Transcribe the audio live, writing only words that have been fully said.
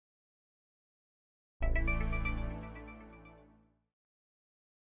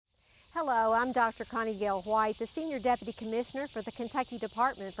Hello, I'm Dr. Connie Gail White, the Senior Deputy Commissioner for the Kentucky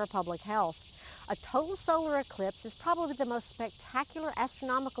Department for Public Health. A total solar eclipse is probably the most spectacular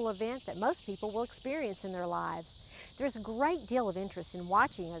astronomical event that most people will experience in their lives. There's a great deal of interest in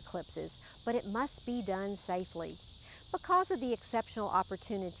watching eclipses, but it must be done safely. Because of the exceptional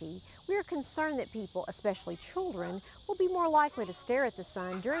opportunity, we are concerned that people, especially children, will be more likely to stare at the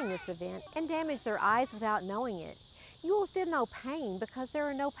sun during this event and damage their eyes without knowing it. You will feel no pain because there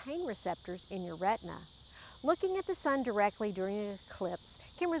are no pain receptors in your retina. Looking at the sun directly during an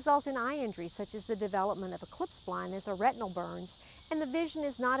eclipse can result in eye injuries such as the development of eclipse blindness or retinal burns, and the vision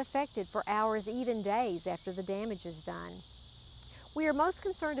is not affected for hours, even days after the damage is done. We are most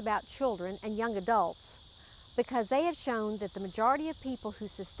concerned about children and young adults because they have shown that the majority of people who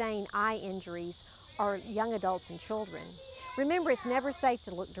sustain eye injuries are young adults and children. Remember, it's never safe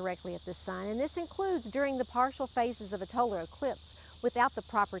to look directly at the sun, and this includes during the partial phases of a total eclipse without the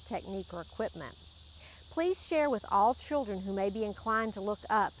proper technique or equipment. Please share with all children who may be inclined to look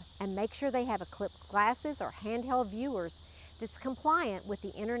up and make sure they have eclipse glasses or handheld viewers that's compliant with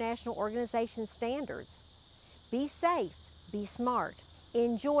the International Organization standards. Be safe, be smart,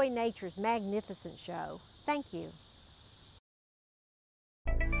 enjoy nature's magnificent show. Thank you.